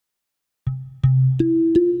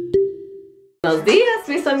Buenos dias,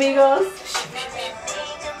 mis amigos.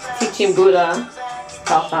 Teaching Buddha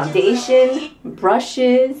about foundation,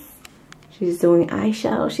 brushes. She's doing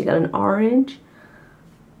eyeshadow. She got an orange.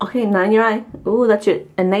 Okay, now in your eye. Ooh, that's a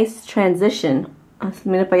nice transition.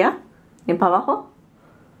 Mira para allá. Mira para abajo.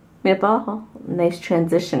 Mira para abajo. Nice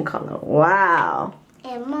transition color. Wow.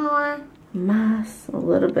 And more. Más. A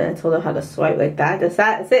little bit. I told her how to swipe like that. That's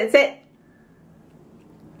that. That's it.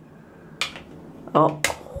 Oh.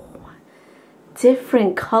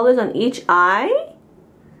 Different colors on each eye.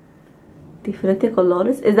 Diferente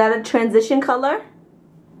colores. Is that a transition color?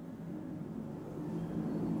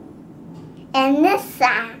 And this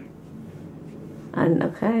side. And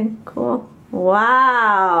okay, cool.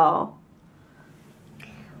 Wow.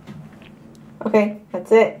 Okay,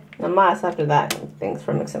 that's it. No más after that. Thanks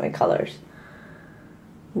for mixing my colors.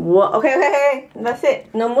 Whoa. Okay. That's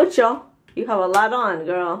it. No mucho. You have a lot on,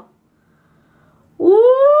 girl.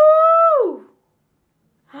 Woo!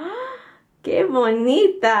 Que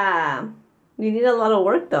bonita. You need a lot of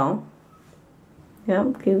work though.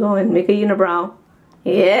 Yep, keep going. Make a unibrow.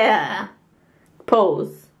 Yeah.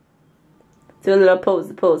 Pose. Do a little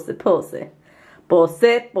pose. Pose.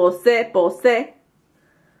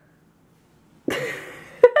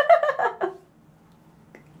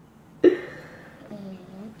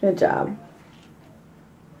 Good job.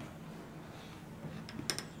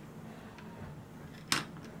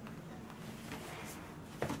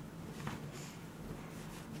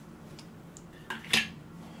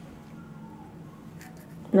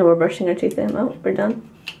 Now we're brushing our teeth in. Oh, we're done.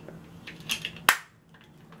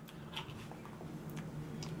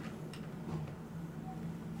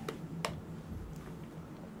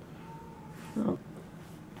 Oh.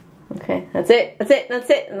 Okay, that's it.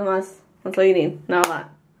 Nomás. That's all you need. Not a lot.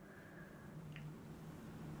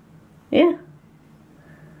 Yeah.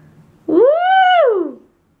 Woo!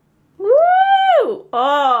 Woo!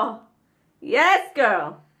 Oh! Yes,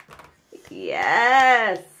 girl!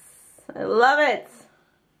 Yes! I love it!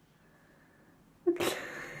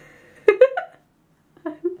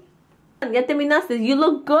 Ya terminaste. You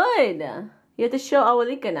look good. You have to show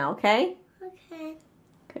Abuelita now, okay? Okay.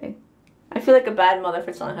 Okay. I feel like a bad mother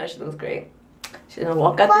for telling her she looks great. She's gonna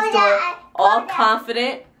walk out the door all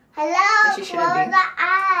confident. Hello, She close shouldn't be. the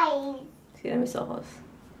eyes. Sí, de mis ojos.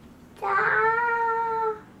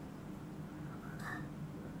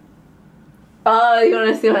 Oh, you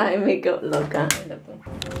wanna see what I make it look?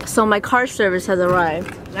 So my car service has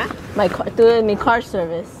arrived. My car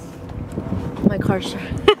service.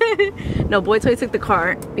 No, Boytoy took the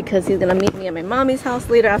car because he's gonna meet me at my mommy's house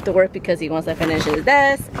later after work because he wants to finish his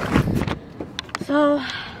desk. So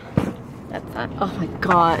that's that. Oh my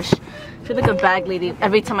gosh, I feel like a bag lady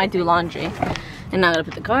every time I do laundry. And now I gotta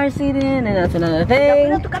put the car seat in, and that's another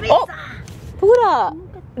thing. Oh, Buddha!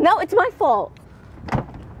 No, it's my fault.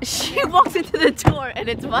 She walks into the door and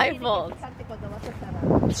it's my fault.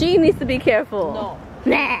 She needs to be careful.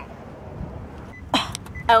 No. Nah.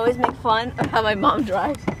 I always make fun of how my mom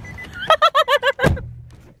drives.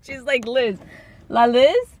 She's like Liz. La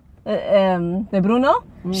Liz, de Bruno,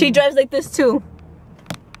 she drives like this too.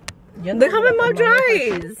 Look how my mom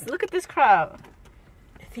drives. Look at this crap.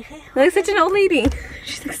 Like such an old lady.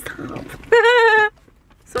 She's like, stop.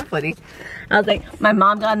 So funny. I was like, my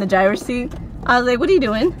mom got in the driver's seat. I was like, what are you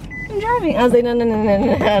doing? I'm driving. I was like, no,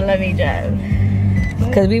 let me drive.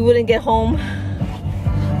 Because we wouldn't get home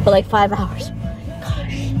for like 5 hours.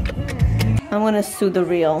 I'm gonna sue the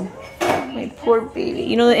reel. My poor baby.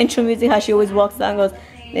 You know the intro music, how she always walks down and goes,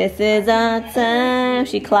 this is our time.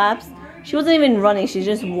 She claps. She wasn't even running. She's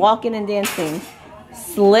just walking and dancing.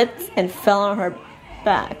 Slipped and fell on her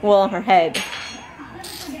back. Well, on her head.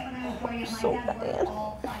 So bad.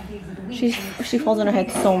 She falls on her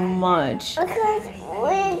head so much. Because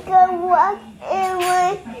we can walk in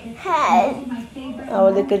my head.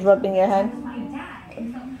 Oh, the kid's rubbing your head?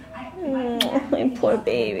 My poor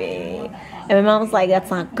baby. And my mom's like, that's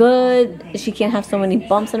not good. She can't have so many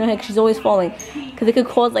bumps on her head. She's always falling. Because it could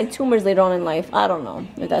cause like tumors later on in life. I don't know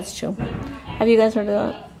if that's true. Have you guys heard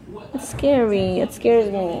of that? It's scary. It scares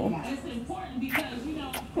me.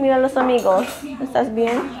 Mira los amigos. ¿Estás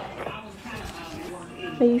bien?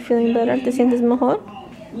 Are you feeling better? ¿Te sientes mejor?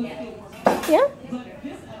 Yeah?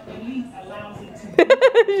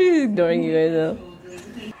 She's ignoring you guys though.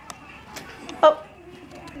 Oh.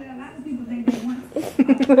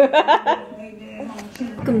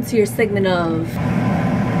 Welcome to your segment of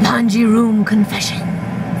Laundry Room Confessions.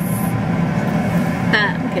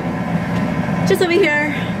 I'm kidding. Just over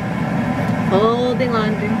here, folding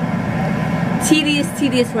laundry.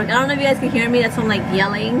 Tedious work. I don't know if you guys can hear me. That's from like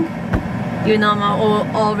yelling. You know I'm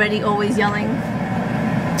already always yelling.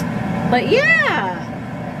 But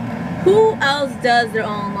yeah, who else does their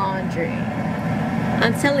own laundry?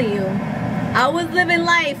 I'm telling you, I was living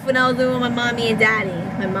life when I was living with my mommy and daddy.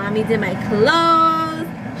 My mommy did my clothes,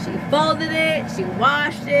 she folded it, she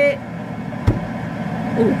washed it.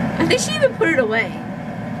 Ooh, I think she even put it away.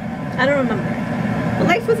 I don't remember. But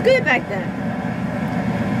life was good back then.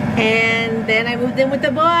 And then I moved in with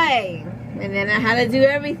the boy. And then I had to do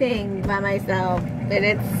everything by myself. And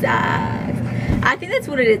it sucks. I think that's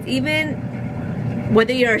what it is. Even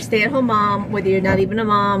whether you're a stay-at-home mom, whether you're not even a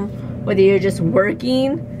mom, whether you're just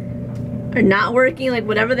working or not working, like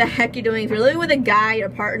whatever the heck you're doing, if you're living with a guy, your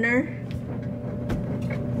partner,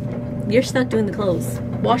 you're stuck doing the clothes,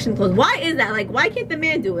 washing clothes. Why is that? Like, why can't the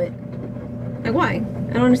man do it? Like, why?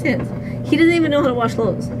 I don't understand. He doesn't even know how to wash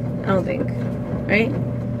clothes, I don't think, right?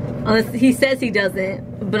 Unless he says he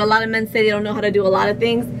doesn't, but a lot of men say they don't know how to do a lot of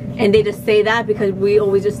things, and they just say that because we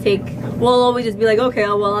always just we'll always just be like, okay,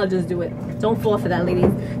 oh, well, I'll just do it. Don't fall for that,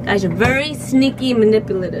 ladies. Guys are very sneaky,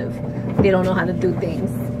 manipulative. They don't know how to do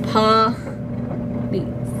things. Please.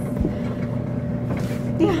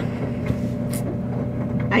 Yeah.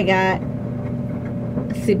 I got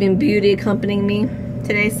Sleeping Beauty accompanying me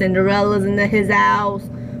today. Cinderella's in his house.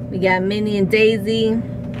 We got Minnie and Daisy.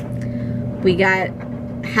 We got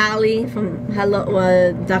Hallie from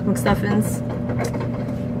Doc McStuffins.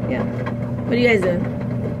 Yeah. What are you guys doing?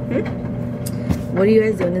 What are you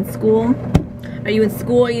guys doing in school? Are you in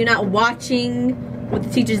school? Are you not watching what the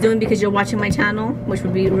teacher's doing because you're watching my channel, which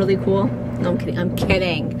would be really cool? No, I'm kidding. I'm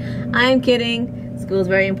kidding. I'm kidding. School is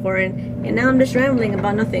very important. And now I'm just rambling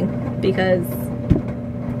about nothing because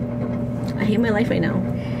I hate my life right now.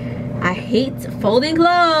 I hate folding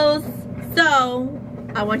clothes. So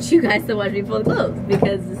I want you guys to watch me fold clothes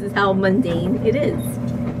because this is how mundane it is.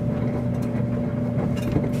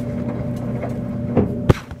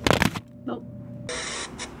 Oh.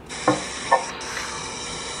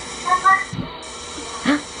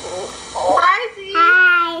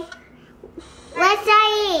 Hi. Where's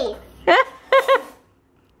Thais?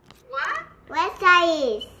 What? Where's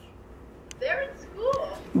Thais? They're in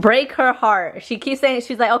school. Break her heart. She keeps saying,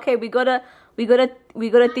 she's like, okay, we go to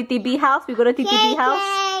Titi B house. We go to Titi B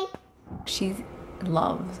house. She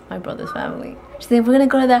loves my brother's family. She's like, we're gonna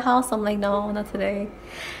go to their house. I'm like, no, not today.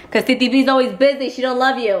 Cause Titi B's always busy. She don't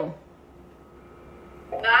love you.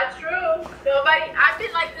 Not true. Nobody. I've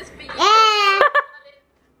been like this for years. Yeah.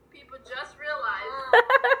 People just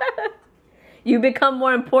realize. You become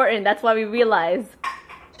more important. That's why we realize.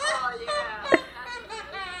 Oh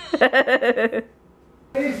yeah.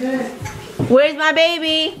 Where's my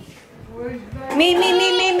baby? Me. That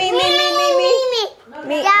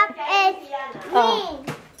is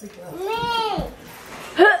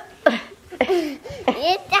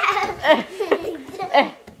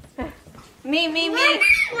me. Me. No.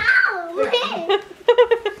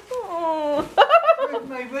 Where's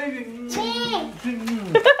my baby?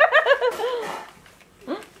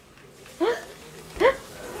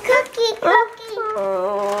 Cookie.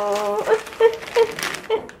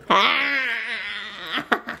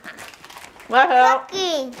 What hell?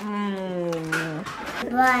 Cookie.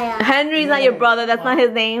 Henry's not your brother. That's not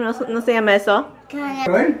his name. No se llama eso.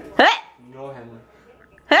 Right? Hey. No, Henry.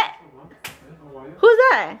 Hey. Who's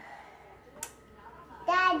that?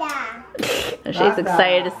 Dada. She's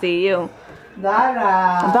excited to see you.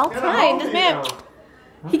 Dada. About time. This man,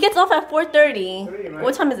 he gets off at 4:30.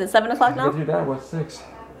 What time is it? 7 o'clock now? Your dad was 6.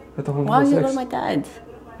 At the Home Why Depot don't you go to 6. my dad's?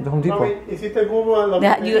 The Home Depot.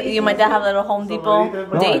 Yeah, you and my dad have a little Home Depot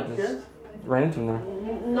No, date? I just ran into him there.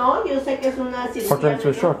 No, yo sé que es una Parked right into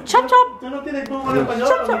his truck. Chop chop.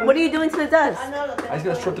 Chop chop. What are you doing to the desk? I just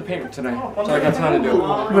got to strip the paint tonight. That's all I got time to do.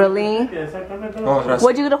 Really? Oh, that's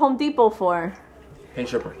What'd you go to Home Depot for? paint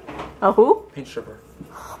stripper. A who? Paint stripper.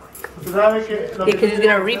 Because he's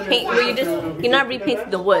gonna repaint. Well, you're not repainting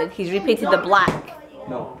the wood. He's repainting the black.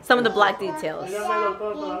 No. Some of the black details. No.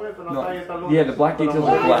 Yeah, the black details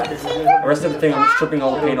are black. The rest of the thing, I'm stripping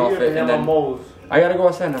all the paint off it, and then I gotta go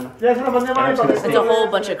outside, Nana. It's a whole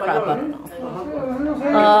bunch of crap. I don't know.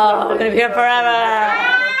 Oh, we're gonna be here forever.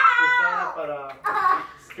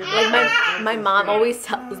 Like my mom always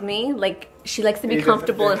tells me, like she likes to be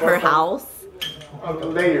comfortable in her house.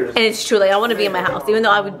 And it's true, like I want to be in my house. Even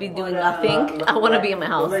though I would be doing nothing, I want to be in my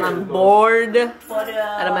house. I'm bored out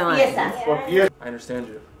of my mind. I understand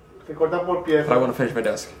you. But I want to finish my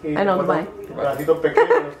desk. I know, goodbye.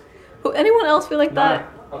 Anyone else feel like that?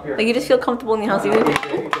 Like you just feel comfortable in your house, even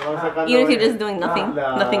if you're just doing nothing.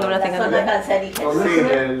 Nothing.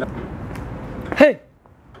 Hey!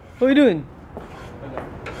 What are you doing?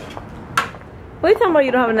 What are you talking about?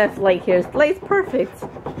 You don't have enough light here. Light's perfect.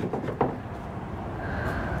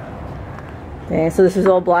 Okay, so this is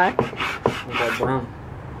all black? It's all brown.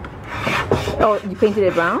 Oh, you painted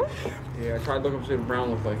it brown? Yeah, I tried looking up what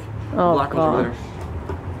brown looked like. Oh, black was over there.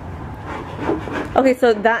 Okay,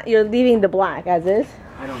 so that you're leaving the black as is?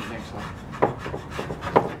 I don't think so.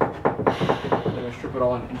 I'm gonna strip it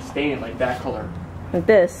all and stain it like that color. Like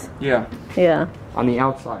this? Yeah. Yeah. On the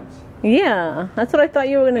outsides. Yeah, that's what I thought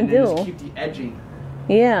you were gonna do. Just keep the edging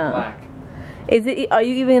black. Is it? Are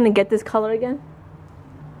you even gonna get this color again?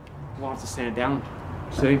 We'll have to sand it down.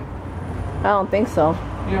 See? I don't think so.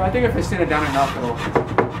 Yeah, I think if I sand it down enough, it'll.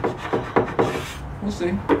 We'll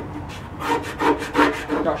see.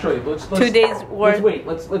 I'll show you. Let's 2 days worth.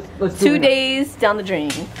 Let's wait. Let's do 2 it now. days down the drain.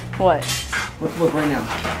 What? Let's look right now.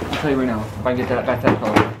 I'll tell you right now if I can get that back that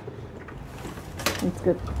color. It's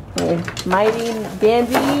good. Okay. Mighty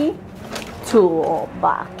Dandy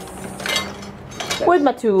toolbox. Where's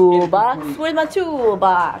my toolbox? Where's my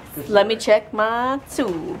toolbox? Let me check my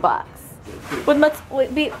toolbox. Where's my wait,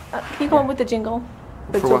 can you go on with the jingle?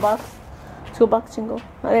 The For toolbox? what? Toolbox jingle.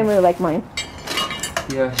 I didn't really like mine.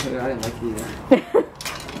 Yeah, I didn't like it either.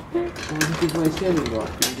 This is my standing block.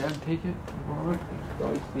 Can you take it?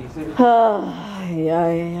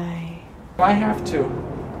 If I have to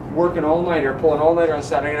work an all-nighter, pull an all-nighter on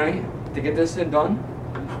Saturday night to get this thing done,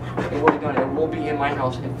 it will be done. It will be in my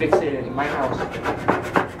house and fixated in my house.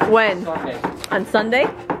 When? Sunday. On Sunday?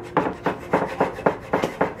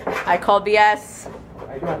 I call BS.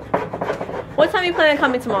 I don't. What time are you planning on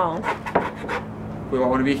coming tomorrow? Wait, I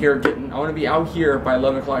want to be here I want to be out here by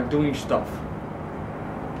 11 o'clock doing stuff.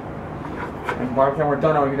 And by the time we're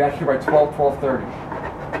done, I want to be back here by 12:30.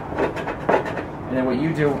 And then what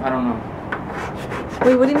you do, I don't know.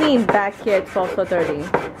 Wait, what do you mean back here at 12:30?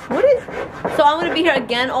 What is? So I'm gonna be here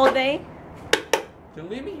again all day? Then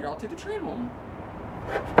leave me here. I'll take the train home.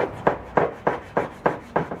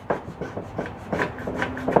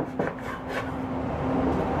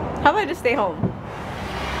 How about I just stay home?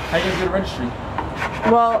 How you guys get a registry?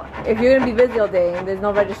 Well, if you're gonna be busy all day, there's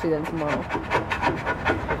no registry then tomorrow.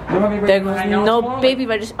 You don't have any There's hang out no tomorrow? baby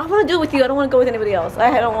registry. I want to do it with you. I don't want to go with anybody else.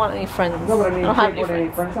 I don't want any friends. No, but I mean, I don't have any go to any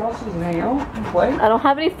friends. friends' houses and hang out and play? I don't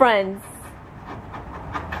have any friends.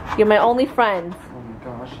 You're my only friend. Oh my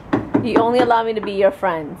gosh. You only allow me to be your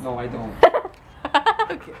friend. No, I don't.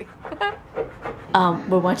 Okay.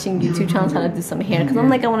 We're watching YouTube channels how to do some hair because I'm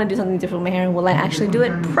like I want to do something different with my hair. Will I actually do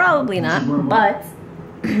it? Probably not. But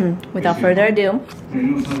without further ado,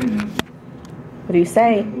 what do you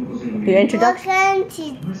say? Your introduction. Welcome to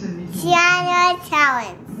Channel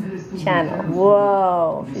Challenge. Channel.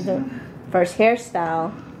 Whoa. She's doing first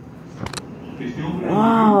hairstyle.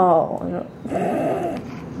 Wow.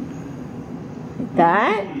 Like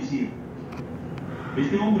that. Nice.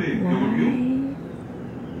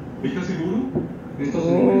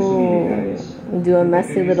 Ooh. You do a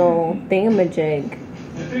messy little thingamajig.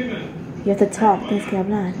 You have to talk. Tienes que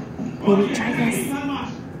hablar. Maybe try this.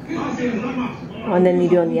 And then you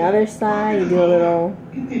do on the other side. You do a little,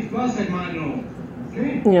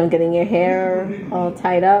 you know, getting your hair all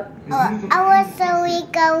tied up. Oh, I was a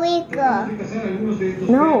wiggle.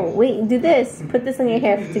 No, wait, do this. Put this on your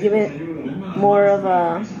hair to give it more of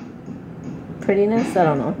a prettiness. I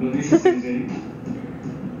don't know.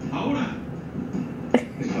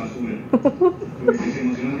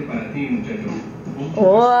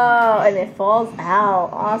 Whoa, and it falls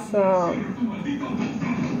out. Awesome.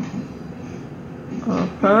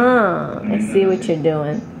 I see what you're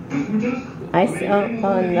doing. I see. Oh,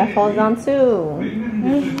 and that falls down too. I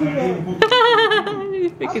want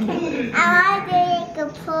to make a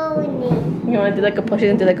pony. You want to do like a pony? She's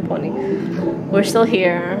gonna do like a pony. We're still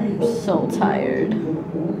here. I'm so tired.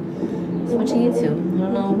 Just watching YouTube. I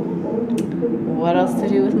don't know what else to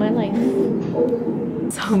do with my life.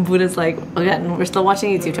 So Buddha's like, again, we're still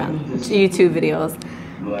watching YouTube videos,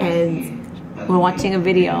 and we're watching a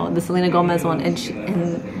video, the Selena Gomez one, and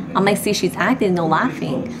I'm like, see, she's acting, no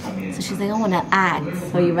laughing. So she's like, I want to act.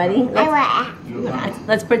 So you ready? I want to act.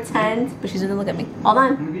 Let's pretend, but she's gonna look at me. Hold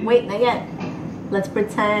on, wait, not yet. Let's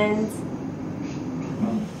pretend.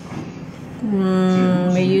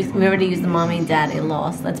 We already used the mommy and daddy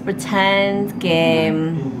lost. Let's pretend que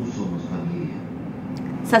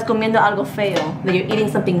estás comiendo algo feo, that you're eating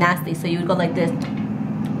something nasty. So you would go like this,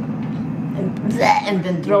 and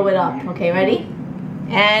then throw it up. Okay, ready?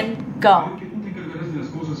 And go.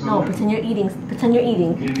 No, pretend you're eating. Pretend you're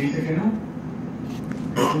eating.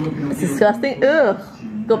 It's disgusting. Ugh.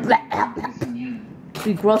 Go blah.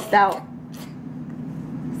 Be grossed out.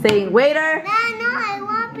 Saying, waiter. No, I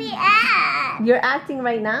won't be asked. You're acting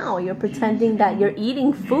right now. You're pretending that you're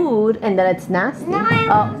eating food and that it's nasty. No, I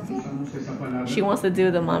won't. She wants to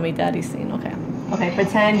do the mommy daddy scene. Okay. Okay,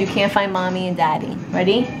 pretend you can't find mommy and daddy.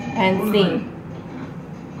 Ready? And sing.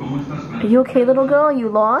 Are you okay, little girl? Are you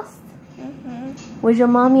lost? Where's your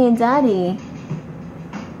mommy and daddy?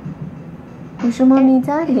 Where's your mommy and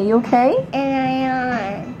daddy? Are you okay?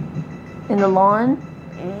 In the lawn?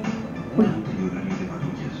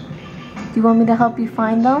 Do you want me to help you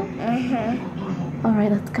find them?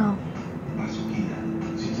 Alright, let's go.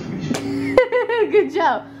 Good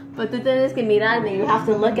job. But tú tienes que mirarme. You have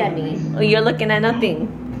to look at me. Or you're looking at nothing.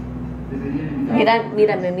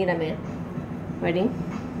 Mírame. Ready?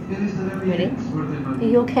 Ready? Are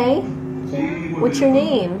you okay? What's your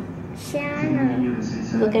name? Tiana.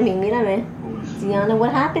 Look at me. Mírame. Tiana,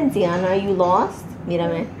 what happened, Tiana? Are you lost?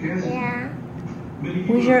 Mírame. Yeah.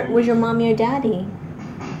 Where's your mommy or daddy?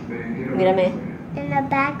 Mírame. In the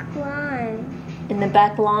back lawn. In the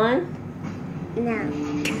back lawn? No.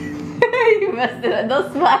 You messed it up.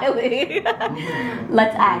 Don't smiley.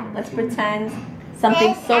 Let's act. Let's pretend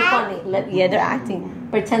something so funny. Yeah, they're acting.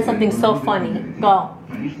 Pretend something so funny. Go.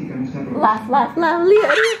 Laugh,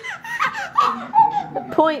 Leah.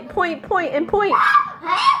 Point, and point.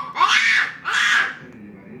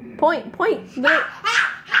 Point. Wait.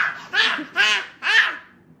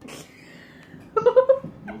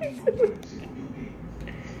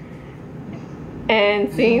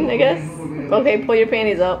 And scene, I guess. Okay, pull your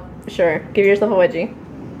panties up. Sure. Give yourself a wedgie.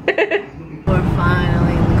 We're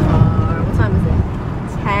finally in the car. What time is it?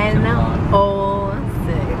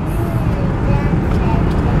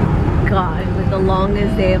 10:06. God, it was the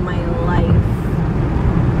longest day of my life.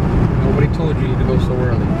 Nobody told you to go so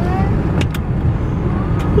early.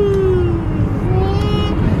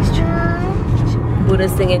 Buddha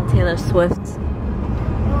singing Taylor Swift.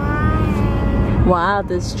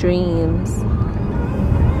 Wildest dreams.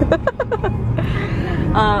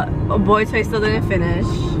 Boytoy still didn't finish.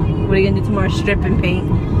 What are you gonna do tomorrow? Strip and paint?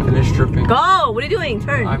 Finish stripping. Go! What are you doing?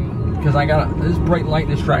 Turn. Because I got this bright light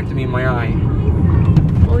distracted me in my eye.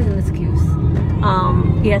 Always an excuse.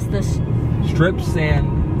 Yes, this. Strip, sand,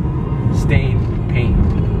 stain, paint.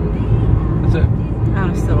 That's it.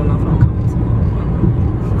 I still don't know if I'm coming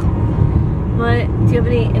tomorrow. But do you have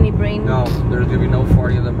any brain? No, there's gonna be no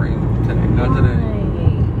farting in the brain today. Not today.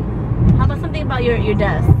 How about something about your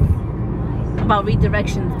desk? About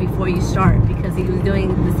redirections before you start, because he was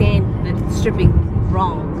doing the stripping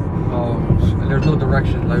wrong. Oh, there's no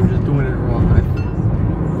directions. I was just doing it wrong.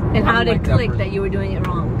 And how did it click that you were doing it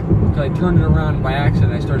wrong? So I turned it around by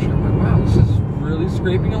accident. I started scraping. Wow, this is really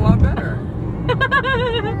scraping a lot better.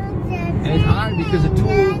 And it's odd because the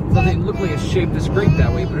tool doesn't look like it's shaped to scrape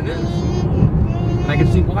that way, but it is. And I can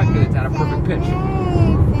see why, because it's at a perfect pitch.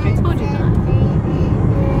 I told you that.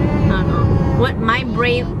 I don't know. What my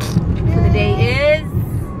brain for the day is.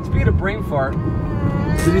 Speaking of brain fart,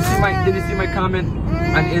 did you see my comment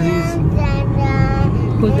on Izzy's?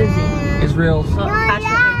 Who's Izzy? Israel's. Oh, Yeah.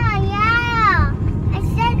 I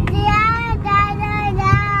said yeah.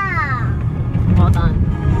 Well done.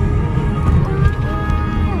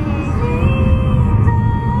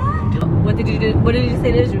 What did you do? What did you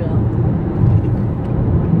say to Israel?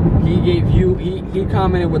 He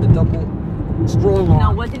commented with a double strong arm.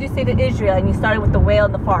 No, what did you say to Israel? And you started with the whale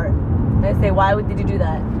and the fart. And I say, why did you do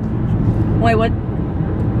that? Wait, what?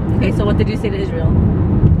 Okay, so what did you say to Israel?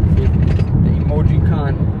 The emoji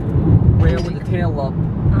con whale with the tail up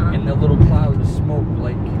and the little cloud of smoke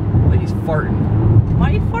like he's farting. Why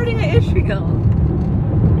are you farting at Israel?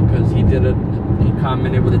 Because he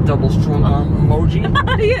commented with a double strong arm emoji.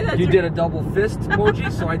 Yeah, that's you did a double fist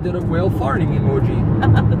emoji, so I did a whale farting emoji.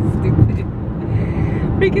 Stupid.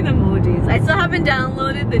 Freaking emojis. I still haven't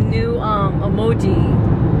downloaded the new emoji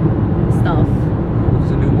stuff. What's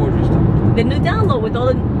the new emoji stuff? The new download with all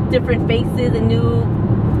the different faces and new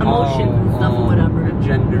emotions and stuff or whatever.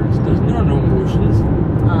 Genders. There's no emotions.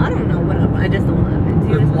 I don't know, whatever. I just don't have it.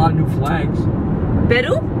 There's a lot of new flags.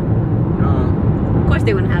 Peru? Of course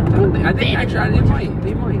they wouldn't have Peru. I think actually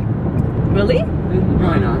they might. Really?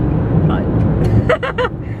 Why not? But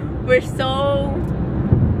we're so,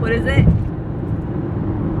 what is it?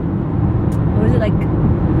 What is it, like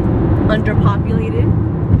underpopulated?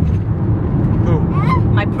 Who?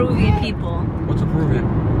 My Peruvian people. What's a Peruvian?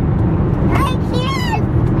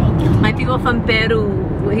 My people from Peru.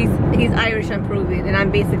 Well, he's Irish and Peruvian, and I'm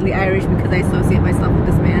basically Irish because I associate myself with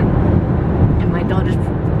this man. And my daughter's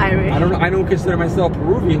Irish. I don't consider myself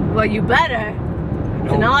Peruvian. Well, you better.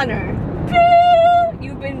 It's an honor.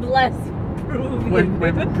 You've been blessed, Peruvian.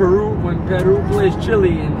 When Peru plays Chile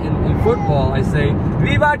in football, I say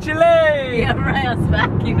Viva Chile! Yeah, right. I'll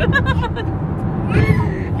smack you.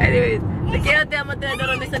 Anyways, te quiero, te amo, te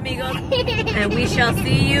adoro, mis amigos, and we shall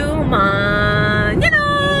see you mañana.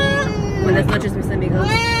 Buenas noches, mis amigos.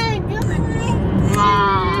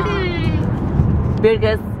 Beard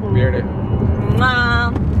kiss. Bearded.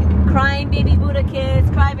 Crying baby Buddha kiss.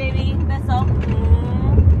 Cry baby. Beso.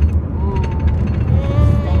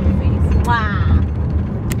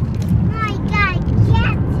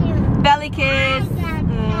 Belly kiss.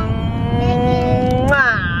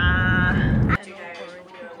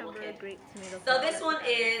 So this one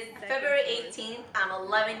is February 18th. I'm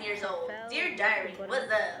 11 years old. Dear diary,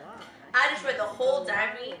 what's up? I just read the whole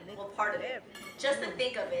diary, well, part of it, just to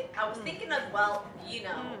think of it. I was thinking of, well, you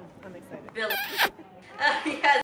know, I'm excited. Billy. Yes.